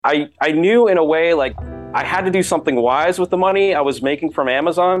I knew in a way like I had to do something wise with the money I was making from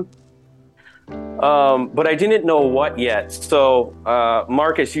Amazon, but I didn't know what yet. So,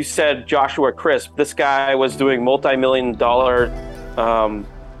 Marcus, you said Joshua Crisp. This guy was doing multi-million dollar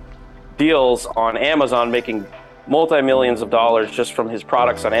deals on Amazon, making multi-millions of dollars just from his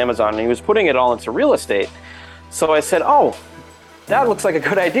products on Amazon, and he was putting it all into real estate. So I said, oh, that looks like a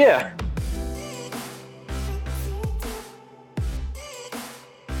good idea.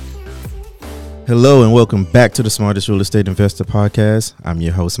 Hello and welcome back to the Smartest Real Estate Investor Podcast. I'm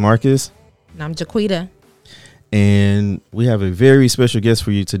your host, Marcus. And I'm Jaquita. And we have a very special guest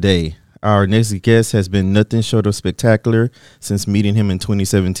for you today. Our next guest has been nothing short of spectacular since meeting him in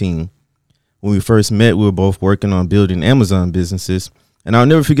 2017. When we first met, we were both working on building Amazon businesses. And I'll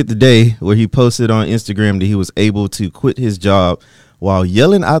never forget the day where he posted on Instagram that he was able to quit his job while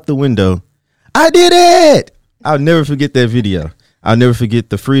yelling out the window, "I did it!" I'll never forget that video. I'll never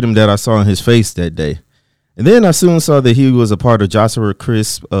forget the freedom that I saw on his face that day. And then I soon saw that he was a part of Joshua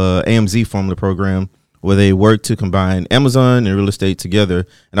Crisp AMZ formula program, where they worked to combine Amazon and real estate together.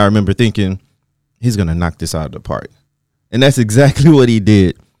 And I remember thinking, he's going to knock this out of the park. And that's exactly what he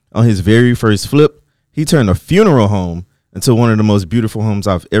did. On his very first flip, he turned a funeral home into one of the most beautiful homes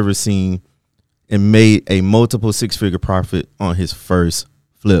I've ever seen and made a multiple six-figure profit on his first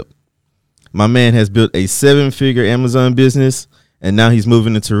flip. My man has built a 7-figure Amazon business, and now he's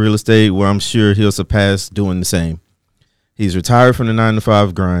moving into real estate where I'm sure he'll surpass doing the same. He's retired from the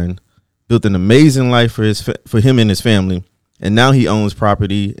 9-to-5 grind, built an amazing life for him and his family, and now he owns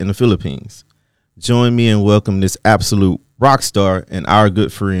property in the Philippines. Join me and welcome this absolute rock star and our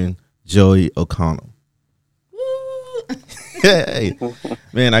good friend, Joey OConnell. Hey,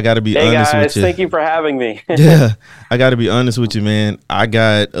 man, I got to be honest guys, with you. Thank you for having me. Yeah, I got to be honest with you, man. I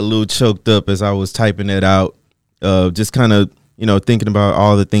got a little choked up as I was typing that out, just kind of, thinking about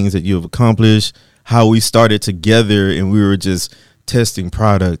all the things that you have accomplished, how we started together and we were just testing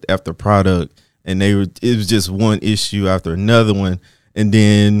product after product, and it was just one issue after another one. And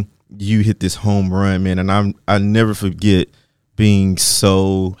then you hit this home run, man. And I never forget being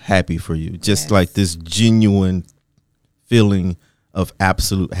so happy for you. Just like this genuine feeling of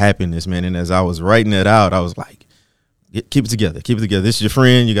absolute happiness, man. And as I was writing it out, I was like, keep it together. Keep it together. This is your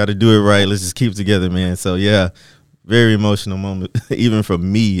friend. You got to do it right. Let's just keep it together, man. So, yeah. Very emotional moment, even for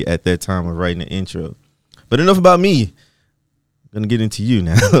me at that time of writing the intro. But enough about me. I'm going to get into you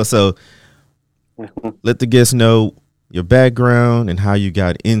now. So let the guests know your background and how you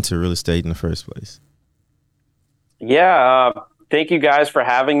got into real estate in the first place. Yeah. Thank you guys for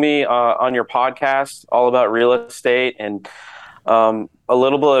having me on your podcast, all about real estate. And a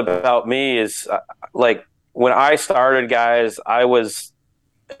little bit about me is like when I started, guys, I was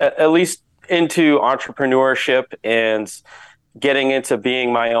at least into entrepreneurship and getting into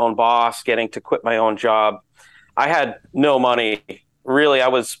being my own boss, getting to quit my own job. I had no money. Really, I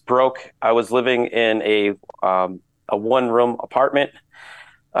was broke. I was living in a one-room apartment.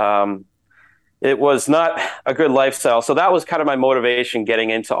 It was not a good lifestyle. So that was kind of my motivation getting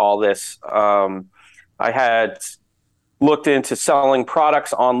into all this. I had looked into selling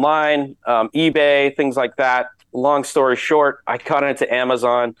products online, eBay, things like that. Long story short, I got into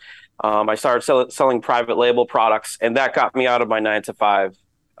Amazon. I started selling private label products, and that got me out of my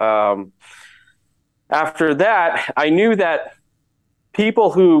 9-to-5. After that, I knew that people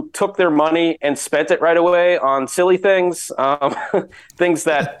who took their money and spent it right away on silly things, things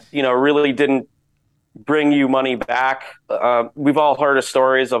that really didn't bring you money back. We've all heard of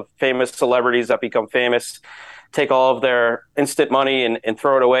stories of famous celebrities that become famous, take all of their instant money and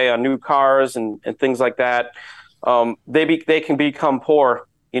throw it away on new cars and things like that. They can become poor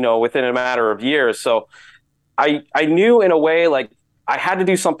within a matter of years. So I knew in a way, like I had to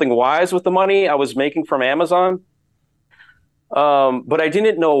do something wise with the money I was making from Amazon. But I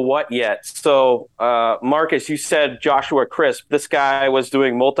didn't know what yet. So, Marcus, you said Joshua Crisp. This guy was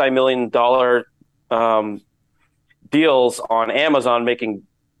doing multi-million dollar deals on Amazon, making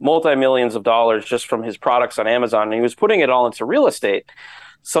multi-millions of dollars just from his products on Amazon. And he was putting it all into real estate.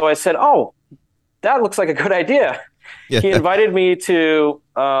 So I said, oh, that looks like a good idea. Yeah. He invited me to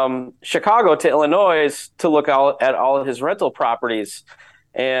Chicago, to Illinois, to look at all of his rental properties.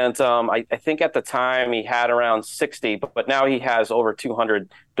 And I think at the time he had around 60, but now he has over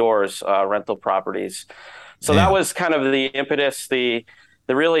 200 doors, rental properties. So that was kind of the impetus, the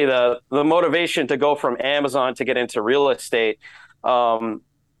motivation to go from Amazon to get into real estate.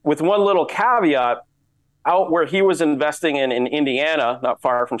 With one little caveat, out where he was investing in Indiana, not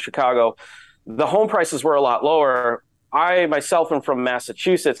far from Chicago, the home prices were a lot lower. I myself am from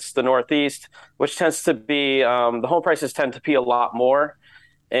Massachusetts, the Northeast, which tends to be, the home prices tend to be a lot more.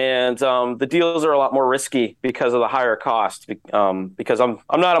 and the deals are a lot more risky because of the higher cost. Because I'm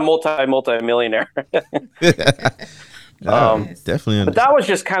not a multi-millionaire. Definitely. But that was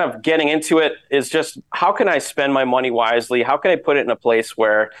just kind of getting into it. Is just how can I spend my money wisely? How can I put it in a place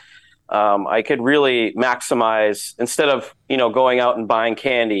where I could really maximize instead of going out and buying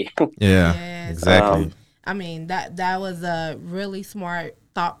candy. Yeah, Yes. exactly. I mean, that was a really smart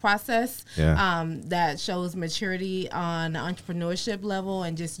thought process. Yeah. That shows maturity on the entrepreneurship level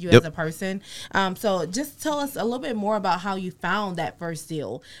and just you Yep. as a person. So just tell us a little bit more about how you found that first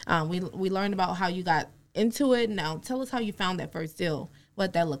deal. We learned about how you got into it. Now tell us how you found that first deal.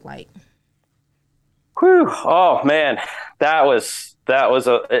 What that looked like. Whew. Oh man, it's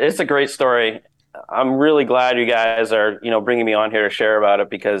a great story. I'm really glad you guys are bringing me on here to share about it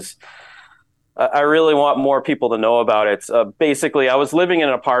because I really want more people to know about it. Basically, I was living in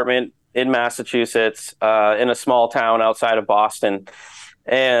an apartment in Massachusetts, in a small town outside of Boston,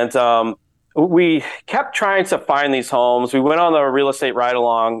 and we kept trying to find these homes. We went on the real estate ride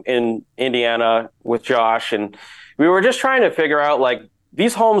along in Indiana with Josh, and we were just trying to figure out like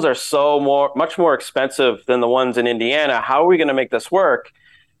these homes are much more expensive than the ones in Indiana. How are we going to make this work?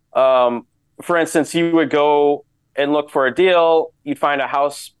 For instance, you would go and look for a deal. You'd find a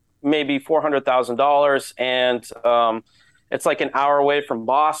house maybe $400,000, and it's like an hour away from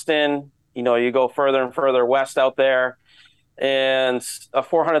Boston. You go further and further west out there, and a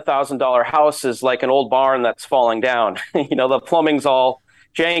 $400,000 house is like an old barn that's falling down. The plumbing's all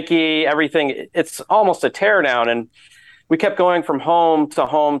janky, everything. It's almost a tear down, and we kept going from home to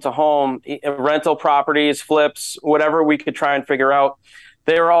home to home, rental properties, flips, whatever we could try and figure out.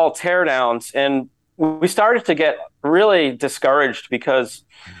 They were all tear downs, and we started to get really discouraged because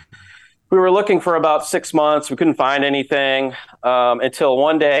we were looking for about 6 months. We couldn't find anything until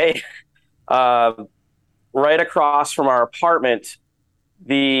one day, right across from our apartment,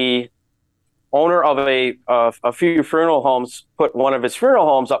 the owner of a few funeral homes put one of his funeral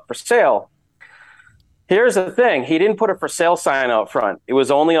homes up for sale. Here's the thing. He didn't put a for sale sign out front. It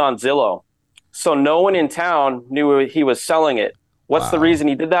was only on Zillow. So no one in town knew he was selling it. What's the reason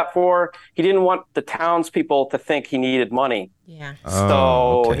he did that for? He didn't want the townspeople to think he needed money. Yeah.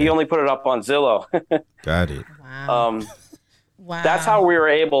 So he only put it up on Zillow. Got it. Wow. Wow. That's how we were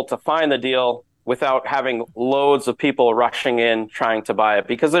able to find the deal without having loads of people rushing in trying to buy it,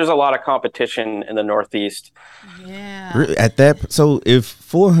 because there's a lot of competition in the Northeast. Yeah. At that, so if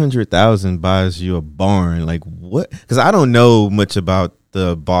 400,000 buys you a barn, like what? Because I don't know much about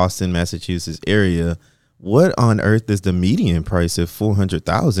the Boston, Massachusetts area. What on earth is the median price if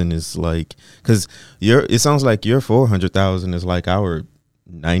 400,000 is like? Because it sounds like your 400,000 is like our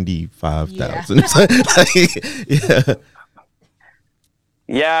 95,000. Yeah.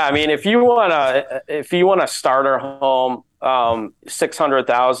 Yeah, I mean, if you want to start a home,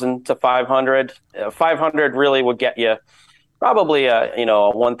 600,000 to 500, 500 really would get you probably a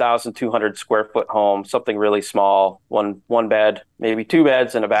 1,200 square foot home, something really small, one bed, maybe two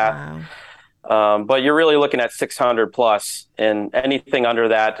beds and a bath. Wow. But you're really looking at 600 plus, and anything under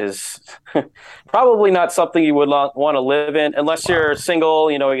that is probably not something you would want to live in unless you're single,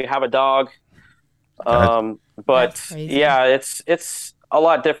 you have a dog. But yeah, it's a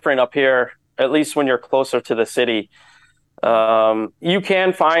lot different up here, at least when you're closer to the city. You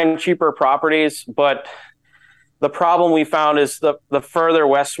can find cheaper properties, but the problem we found is the further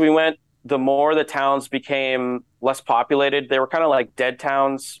west we went, the more the towns became less populated. They were kind of like dead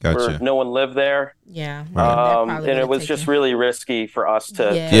towns where no one lived there. Yeah. And it was just really risky for us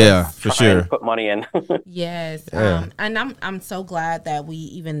to for sure put money in. Yes. Yeah. And I'm so glad that we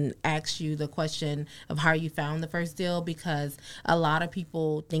even asked you the question of how you found the first deal, because a lot of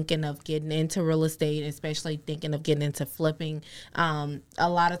people thinking of getting into real estate, especially thinking of getting into flipping, a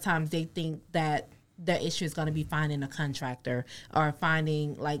lot of times they think that the issue is going to be finding a contractor or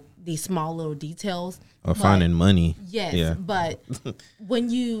finding like these small little details. Or finding money. Yes. Yeah. But when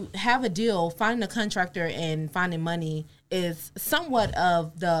you have a deal, finding a contractor and finding money is somewhat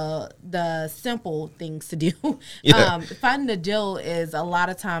of the simple things to do. Yeah. Finding a deal is a lot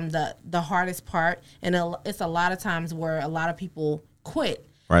of times the hardest part. And it's a lot of times where a lot of people quit.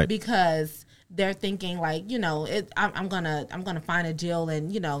 Right. Because they're thinking like, I'm gonna find a deal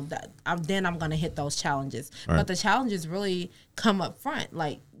and then I'm gonna hit those challenges. Right. But the challenges really come up front.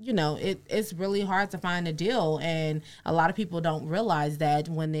 Like it's really hard to find a deal, and a lot of people don't realize that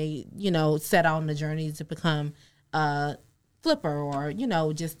when they set on the journey to become a flipper or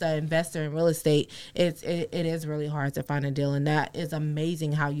just an investor in real estate. It is really hard to find a deal, and that is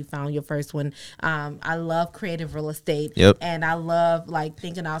amazing how you found your first one. I love creative real estate. Yep. And I love like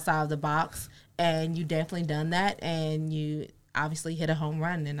thinking outside of the box. And you definitely done that, and obviously hit a home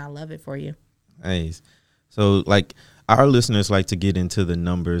run, and I love it for you. Nice. So like our listeners like to get into the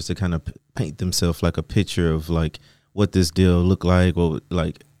numbers to kind of paint themselves like a picture of like what this deal looked like, what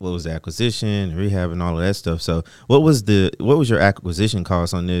was the acquisition, rehab, and all of that stuff. So what was your acquisition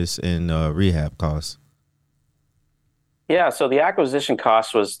cost on this and rehab costs? Yeah, so the acquisition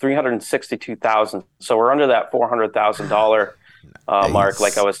cost was $362,000. So we're under that $400,000 mark,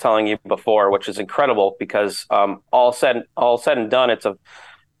 like I was telling you before, which is incredible because all said and done, it's a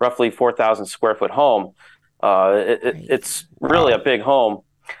roughly 4,000 square foot home. It's really a big home.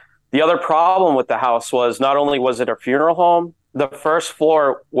 The other problem with the house was not only was it a funeral home, the first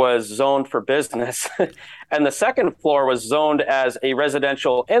floor was zoned for business, and the second floor was zoned as a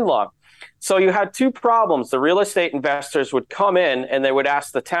residential in-law. So you had two problems. The real estate investors would come in and they would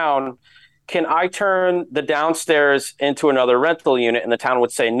ask the town, can I turn the downstairs into another rental unit? And the town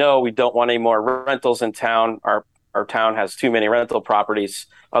would say, no, we don't want any more rentals in town. Our town has too many rental properties.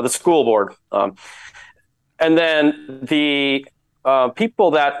 The school board. And then the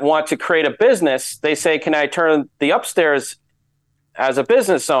people that want to create a business, they say, can I turn the upstairs as a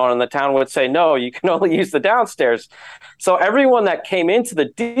business zone? And the town would say, no, you can only use the downstairs. So everyone that came into the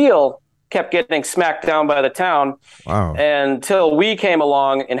deal kept getting smacked down by the town. Wow. Until we came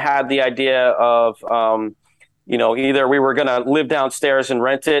along and had the idea of, either we were going to live downstairs and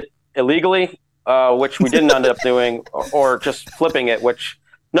rent it illegally, which we didn't end up doing, or just flipping it, which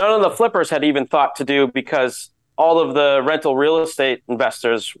none of the flippers had even thought to do because all of the rental real estate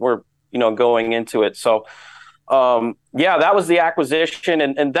investors were, going into it. So, that was the acquisition.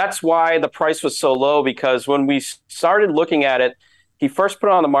 And that's why the price was so low, because when we started looking at it, he first put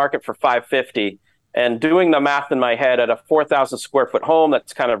it on the market for $550, and doing the math in my head at a 4,000 square foot home,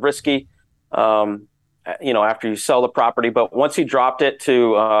 that's kind of risky, after you sell the property. But once he dropped it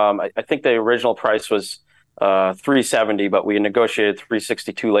to, I think the original price was $370, but we negotiated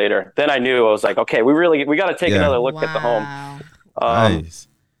 $362 later. Then I knew, I was like, okay, we got to take another look at the home. Nice.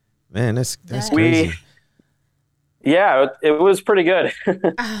 Man, that's crazy. It was pretty good.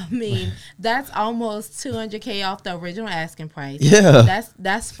 I mean, that's almost $200K off the original asking price. Yeah.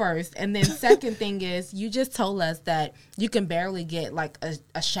 That's first. And then second thing is, you just told us that you can barely get like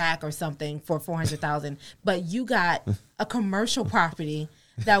a shack or something for $400,000, but you got a commercial property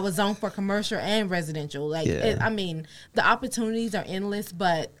that was zoned for commercial and residential. The opportunities are endless,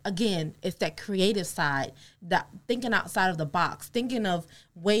 but again, it's that creative side, that thinking outside of the box, thinking of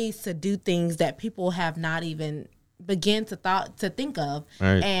ways to do things that people have not even begin to think of.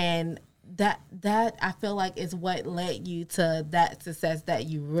 Right. And that I feel like is what led you to that success that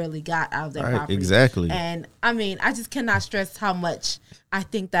you really got out of that property. Exactly. And I mean, I just cannot stress how much I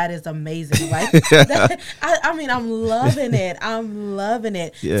think that is amazing. Like, I'm loving it. I'm loving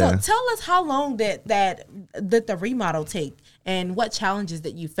it. Yeah. So tell us, how long did the remodel take, and what challenges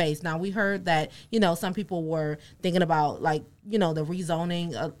that you faced? Now, we heard that, some people were thinking about the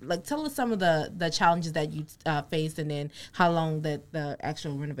rezoning. Tell us some of the challenges that you faced, and then how long that the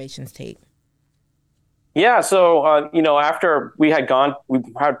actual renovations take. Yeah. So, after we had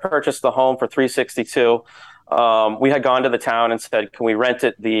purchased the home for $362, we had gone to the town and said, can we rent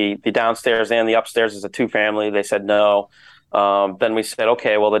it, the downstairs and the upstairs as a 2-family? They said no. Then we said,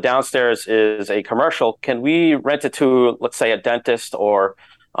 okay, well, the downstairs is a commercial. Can we rent it to, let's say, a dentist or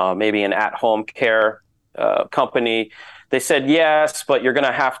maybe an at-home care company? They said yes, but you're going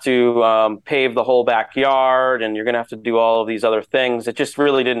to have to pave the whole backyard, and you're going to have to do all of these other things. It just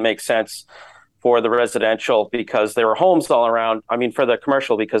really didn't make sense for the residential, because there were homes all around. I mean, for the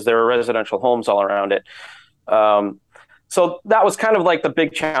commercial, because there were residential homes all around it. So that was kind of like the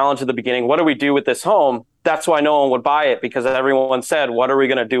big challenge at the beginning. What do we do with this home? That's why no one would buy it, because everyone said, what are we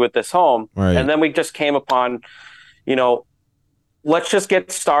going to do with this home? Right. And then we just came upon, let's just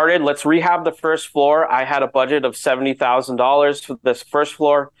get started. Let's rehab the first floor. I had a budget of $70,000 for this first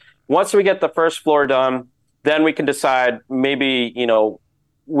floor. Once we get the first floor done, then we can decide maybe,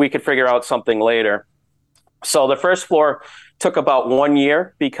 we could figure out something later. So the first floor took about 1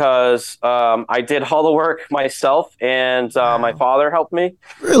 year, because I did all the work myself, and my father helped me.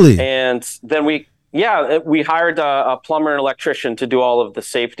 Really? And then we hired a plumber and electrician to do all of the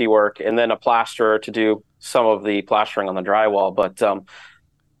safety work, and then a plasterer to do some of the plastering on the drywall. But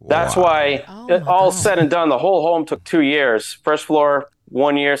that's why all said and done, the whole home took 2 years. First floor,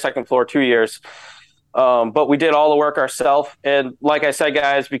 1 year, second floor, 2 years. But we did all the work ourselves. And like I said,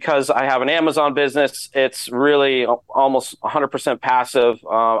 guys, because I have an Amazon business, it's really almost 100% passive.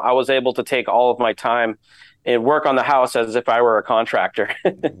 I was able to take all of my time and work on the house as if I were a contractor.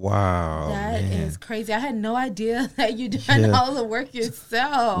 Wow. That is crazy. I had no idea that you done all the work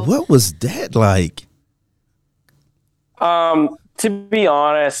yourself. What was that like? To be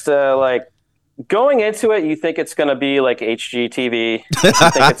honest, like going into it, you think it's going to be like HGTV. You think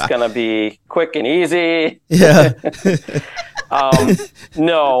it's going to be quick and easy. Yeah.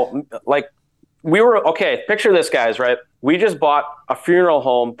 No, like we were okay. Picture this, guys, right? We just bought a funeral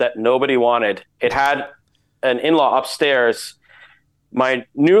home that nobody wanted. It had an in-law upstairs. My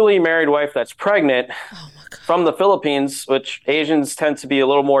newly married wife that's pregnant from the Philippines, which Asians tend to be a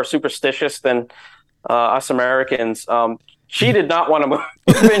little more superstitious than us Americans. She did not want to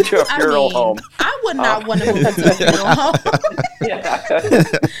move into a funeral home. I would not want to move into a funeral home. Yeah.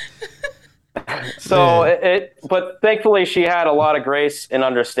 So but thankfully she had a lot of grace and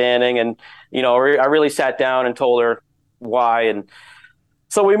understanding, and I really sat down and told her why, and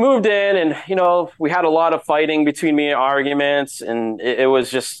so we moved in, and we had a lot of fighting between me, arguments, and it was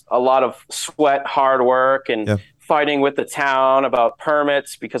just a lot of sweat, hard work, and fighting with the town about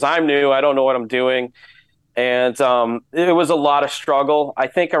permits because I'm new, I don't know what I'm doing. And it was a lot of struggle. I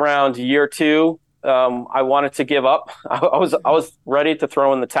think around year 2, I wanted to give up. I was ready to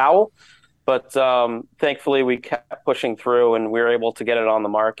throw in the towel, but thankfully we kept pushing through and we were able to get it on the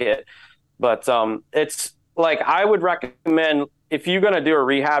market. But it's like I would recommend if you're going to do a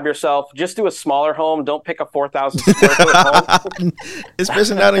rehab yourself, just do a smaller home. Don't pick a 4,000 square foot home.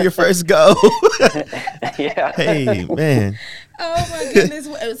 Especially not on your first go. Yeah. Hey, man. Oh, my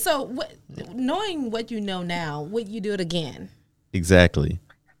goodness. So knowing what you know now, would you do it again? Exactly.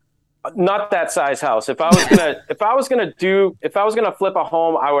 Not that size house. If I was gonna flip a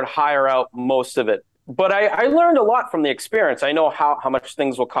home, I would hire out most of it. But I learned a lot from the experience. I know how much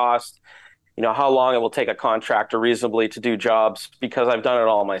things will cost, how long it will take a contractor reasonably to do jobs because I've done it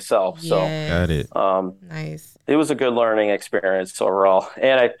all myself. Yes. So got it. Nice. It was a good learning experience overall,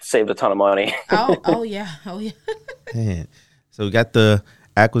 and I saved a ton of money. Oh yeah. Man. So we got the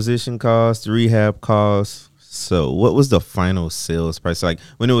acquisition cost, rehab costs. So what was the final sales price? Like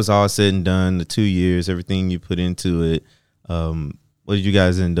when it was all said and done, the 2 years, everything you put into it, what did you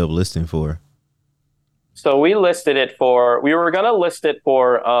guys end up listing for? So we were going to list it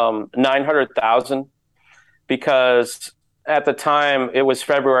for $900,000 because at the time it was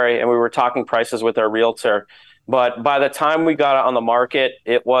February and we were talking prices with our realtor. But by the time we got it on the market,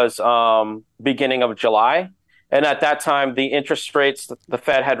 it was beginning of July. And at that time, the interest rates, the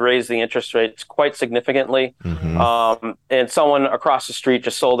Fed had raised the interest rates quite significantly. Mm-hmm. And someone across the street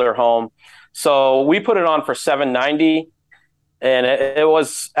just sold their home. So we put it on for $790,000. And it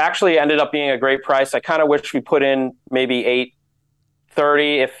was actually ended up being a great price. I kind of wish we put in maybe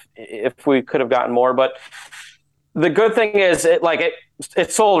 $830,000 if we could have gotten more. But the good thing is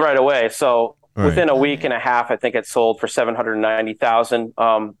it sold right away. So within a week and a half, I think it sold for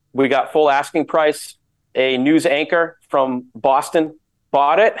 $790,000. We got full asking price. A news anchor from Boston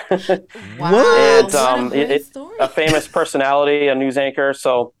bought it. Wow. And a famous personality, a news anchor.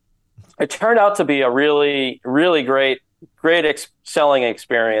 So it turned out to be a really, really great selling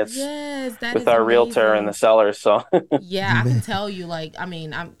experience with our realtor and the sellers. So yeah, I can tell you,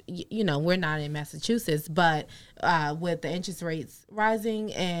 we're not in Massachusetts, but with the interest rates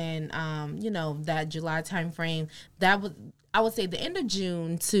rising and that July timeframe, I would say the end of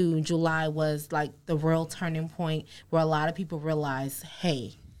June to July was like the real turning point where a lot of people realized,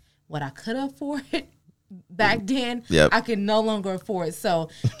 hey, what I could afford back then, I can no longer afford. So,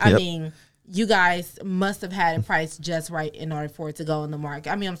 I mean, you guys must have had a price just right in order for it to go on the market.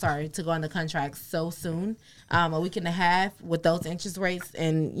 To go on the contract so soon, a week and a half with those interest rates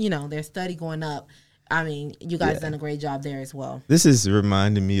and, their study going up. I mean, you guys done a great job there as well. This is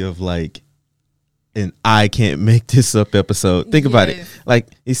reminding me of and I can't make this up episode. Think about it. Like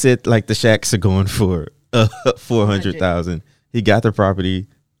he said, like the shacks are going for $400,000. He got the property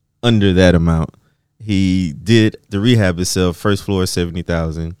under that amount. He did the rehab itself, first floor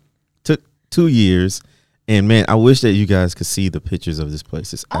 $70,000. Took 2 years, and man, I wish that you guys could see the pictures of this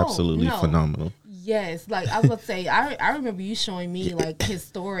place. It's absolutely phenomenal. Yes, like I was about to say, I remember you showing me like his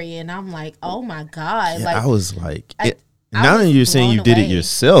story, and I'm like, oh my god! Yeah, like I was like, now that you're saying you did it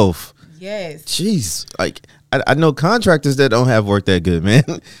yourself. Yes. Jeez. Like I know contractors that don't have work that good, man.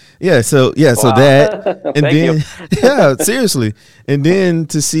 So wow. that and Thank then you. Seriously. And then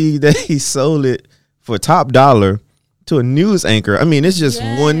to see that he sold it for top dollar to a news anchor. I mean, it's just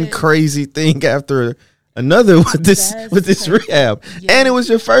one crazy thing after another with this rehab. And it was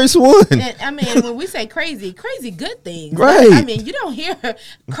your first one. And, when we say crazy good things. Right. You don't hear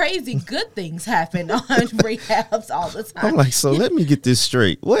crazy good things happen on rehabs all the time. I'm like, so let me get this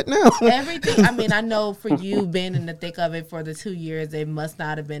straight. What now? Everything. I know for you being in the thick of it for the 2 years, it must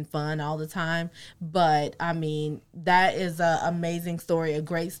not have been fun all the time. But, that is an amazing story, a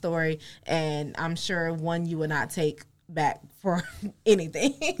great story. And I'm sure one you would not take back for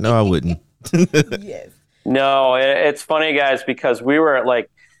anything. No, I wouldn't. Yes. No, it's funny, guys, because we were like,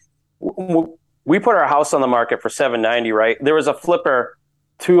 we put our house on the market for $790, right? There was a flipper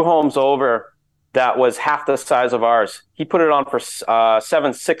 2 homes over that was half the size of ours. He put it on for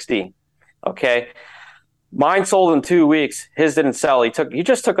 $760. Okay. Mine sold in 2 weeks. His didn't sell. He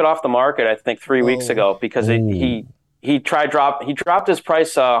just took it off the market, I think, 3 weeks ago because he dropped his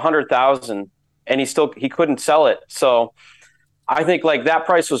price $100,000 and he couldn't sell it. So I think like that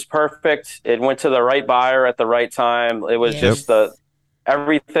price was perfect. It went to the right buyer at the right time. It was just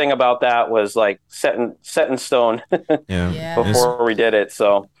everything about that was like set in stone before we did it.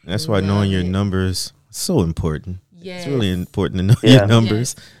 So that's why knowing your numbers is so important. Yes. It's really important to know your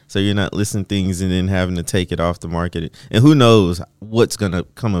numbers so you're not listing things and then having to take it off the market. And who knows what's going to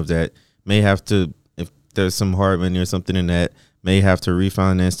come of that. May have to, if there's some hard money or something in that, may have to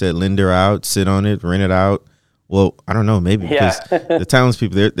refinance that lender out, sit on it, rent it out. Well, I don't know, maybe because the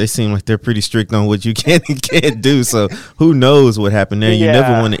townspeople, they seem like they're pretty strict on what you can and can't do. So who knows what happened there? You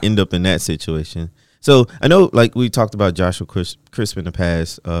never want to end up in that situation. So I know, like we talked about Joshua Crisp in the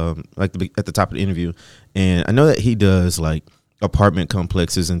past, like at the top of the interview, and I know that he does like apartment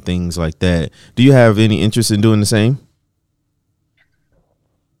complexes and things like that. Do you have any interest in doing the same?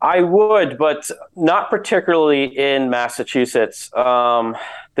 I would, but not particularly in Massachusetts.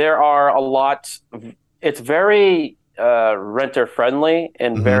 There are a lot. It's very renter friendly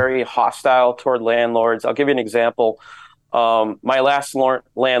and very hostile toward landlords. I'll give you an example. My last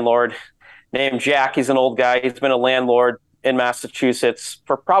landlord named Jack, he's an old guy. He's been a landlord in Massachusetts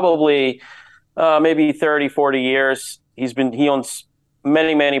for probably maybe 30, 40 years. He owns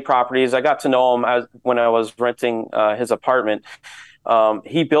many, many properties. I got to know him when I was renting his apartment.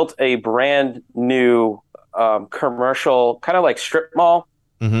 He built a brand new commercial, kind of like strip mall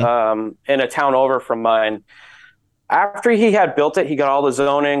in a town over from mine. After he had built it, he got all the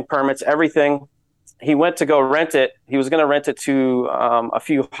zoning permits, everything. He went to go rent it. He was going to rent it to a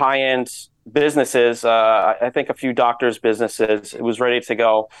few high-end businesses, I think a few doctors' businesses. It was ready to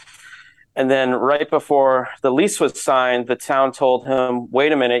go. And then right before the lease was signed, the town told him,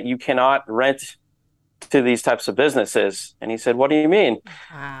 wait a minute, you cannot rent to these types of businesses. And he said, what do you mean?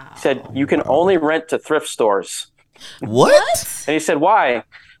 Wow. He said, you can only rent to thrift stores. What? And he said, why?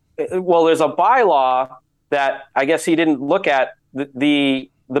 Well, there's a bylaw that I guess he didn't look at. The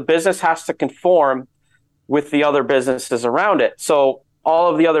business has to conform with the other businesses around it. So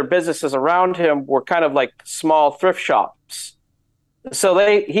all of the other businesses around him were kind of like small thrift shops. So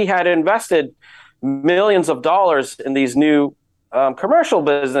he had invested millions of dollars in these new commercial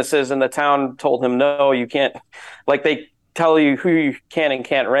businesses, and the town told him, no, you can't. Like, they tell you who you can and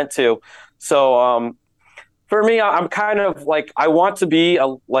can't rent to. So for me, I'm kind of like, I want to be a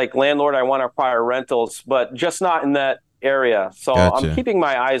landlord. I want to acquire rentals, but just not in that area. So I'm keeping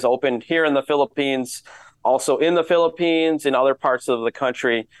my eyes open here in the Philippines, also in the Philippines, in other parts of the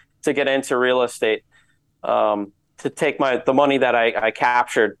country, to get into real estate, to take the money that I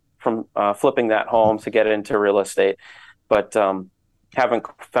captured from flipping that home to get into real estate. But haven't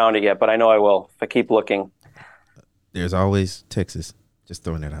found it yet, but I know I will if I keep looking. There's always Texas. Just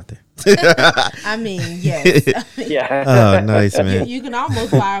throwing that out there. I mean, yes. Yeah. Oh, nice, man. You can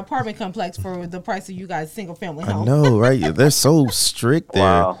almost buy an apartment complex for the price of you guys' single family home. I know, right? They're so strict there.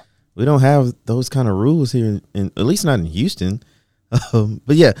 Wow. We don't have those kind of rules here, at least not in Houston.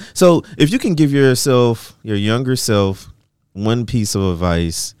 But yeah, so if you can give your younger self, one piece of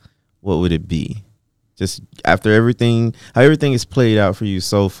advice, what would it be? Just after how everything is played out for you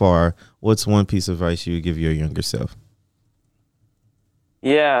so far, what's one piece of advice you would give your younger self?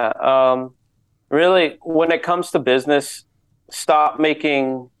 Yeah, really, when it comes to business, stop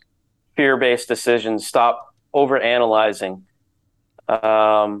making fear-based decisions. Stop overanalyzing.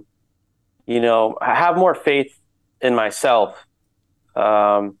 Have more faith in myself.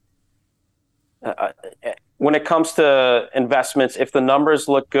 When it comes to investments, if the numbers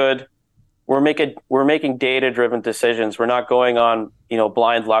look good, we're making data-driven decisions. We're not going on,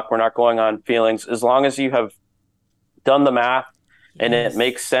 blind luck. We're not going on feelings. As long as you have done the math and it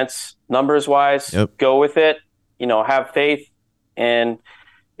makes sense numbers-wise, go with it. Have faith, and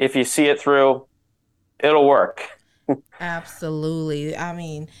if you see it through, it'll work. Absolutely. I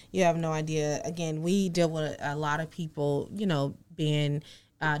mean, you have no idea. Again, we deal with a lot of people, being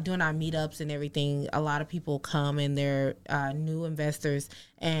doing our meetups and everything. A lot of people come and they're new investors,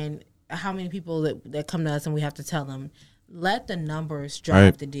 and how many people that come to us and we have to tell them, let the numbers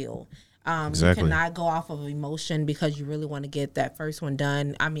drive the deal. Exactly. You cannot go off of emotion because you really want to get that first one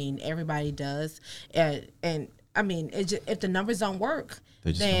done. I mean, everybody does. And I mean, if the numbers don't work,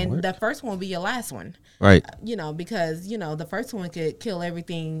 then the first one will be your last one. Right. Because, the first one could kill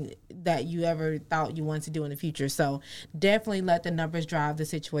everything that you ever thought you wanted to do in the future. So definitely let the numbers drive the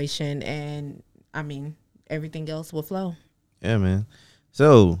situation. And, I mean, everything else will flow. Yeah, man.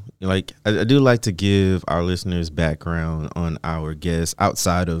 So, like, I do like to give our listeners background on our guests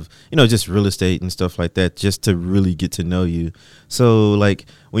outside of, just real estate and stuff like that, just to really get to know you. So, like,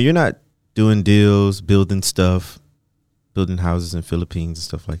 when you're not doing deals, building stuff, building houses in Philippines and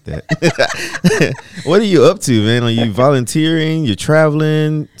stuff like that, what are you up to, man? Are you volunteering? You're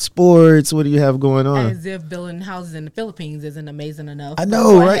traveling? Sports? What do you have going on? As if building houses in the Philippines isn't amazing enough. I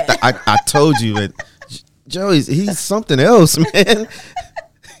know, right? I told you, man. Joey's he's something else, man.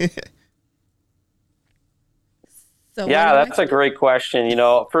 So yeah, that's a great question.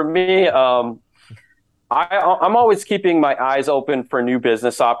 For me, I'm always keeping my eyes open for new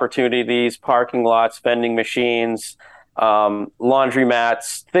business opportunities, parking lots, vending machines,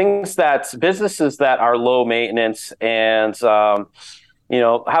 laundromats, businesses that are low maintenance and, have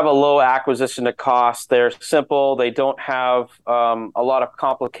a low acquisition to cost. They're simple. They don't have a lot of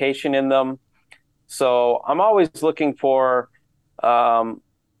complication in them. So I'm always looking for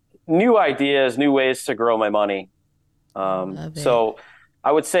new ideas, new ways to grow my money. So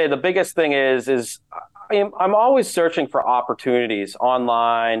I would say the biggest thing is I'm always searching for opportunities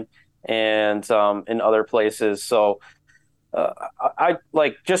online and in other places. So I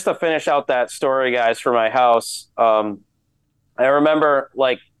like, just to finish out that story, guys, for my house. I remember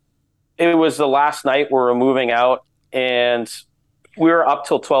it was the last night we were moving out, and we were up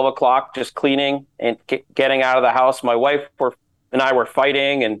till 12 o'clock just cleaning and getting out of the house. My wife and I were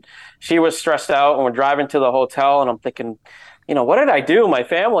fighting, and she was stressed out, and we're driving to the hotel, and I'm thinking, what did I do? My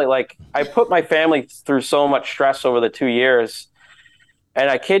family, I put my family through so much stress over the 2 years. And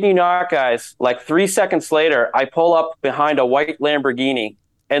I kid you not, guys, 3 seconds later, I pull up behind a white Lamborghini,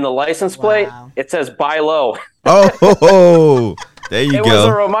 and the license plate, it says buy low. Oh, there you go. It was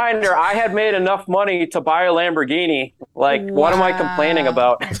a reminder. I had made enough money to buy a Lamborghini. What am I complaining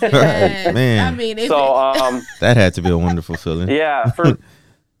about? Right, man. I mean, that had to be a wonderful feeling. Yeah.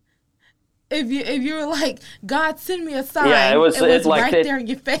 If you were like, God, send me a sign, yeah, it was right there in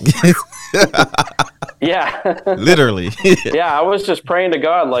your face. Yeah. Literally. Yeah, I was just praying to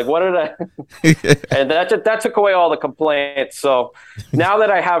God, what did I... And that took away all the complaints. So now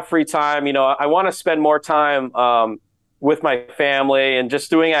that I have free time, I want to spend more time with my family and just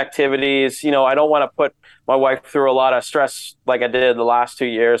doing activities. I don't want to put my wife through a lot of stress like I did the last 2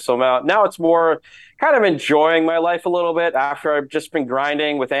 years. So now it's more kind of enjoying my life a little bit after I've just been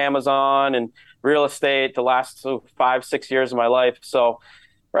grinding with Amazon and real estate the last 5-6 years of my life. So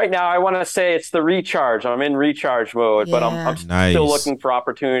right now, I want to say it's the recharge. I'm in recharge mode, but I'm still looking for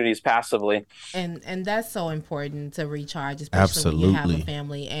opportunities passively. And that's so important to recharge, especially when you have a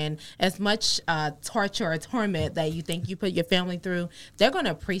family. And as much torture or torment that you think you put your family through, they're going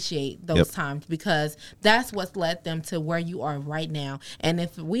to appreciate those times, because that's what's led them to where you are right now. And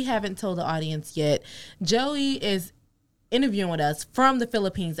if we haven't told the audience yet, Joey is interviewing with us from the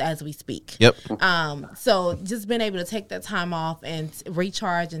Philippines as we speak. Yep. So just being able to take that time off and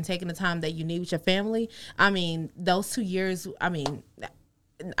recharge and taking the time that you need with your family. I mean, those 2 years, I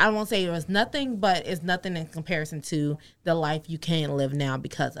won't say it was nothing, but it's nothing in comparison to the life you can live now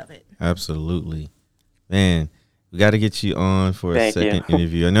because of it. Absolutely. Man, we got to get you on for a second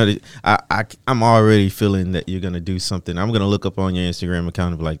interview. I know that I'm already feeling that you're going to do something. I'm going to look up on your Instagram account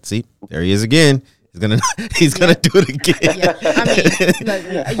and be like, see, there he is again. He's gonna do it again. Yeah.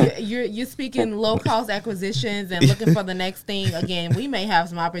 I mean, look, you're speaking low cost acquisitions and looking for the next thing. Again, we may have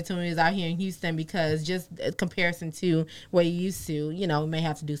some opportunities out here in Houston, because just in comparison to what you used to, we may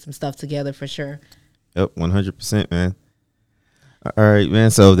have to do some stuff together for sure. Yep, 100%, man. All right,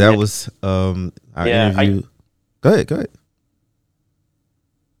 man. So that was our interview. Go ahead.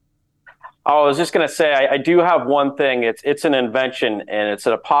 Oh, I was just going to say, I do have one thing. It's an invention, and it's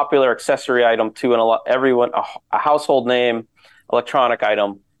a popular accessory item to a household name electronic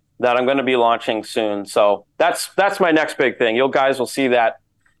item that I'm going to be launching soon. So that's my next big thing. You guys will see that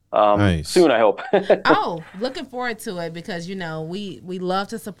soon, I hope. Oh, looking forward to it, because we love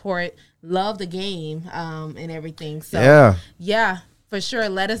to support, love the game and everything. So yeah, for sure.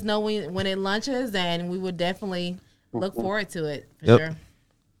 Let us know when it launches, and we would definitely look forward to it for sure.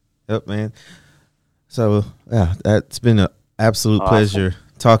 Yep, man. So, yeah, that's been an absolute pleasure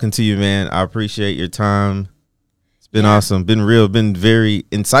talking to you, man. I appreciate your time. It's been awesome. Been real. Been very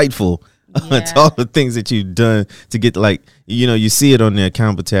insightful to all the things that you've done to get, you see it on the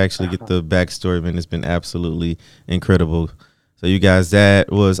account, but to actually get the backstory, man, it's been absolutely incredible. So you guys,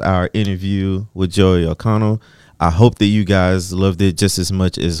 that was our interview with Joey O'Connell. I hope that you guys loved it just as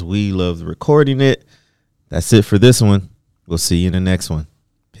much as we loved recording it. That's it for this one. We'll see you in the next one.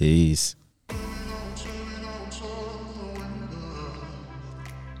 Peace.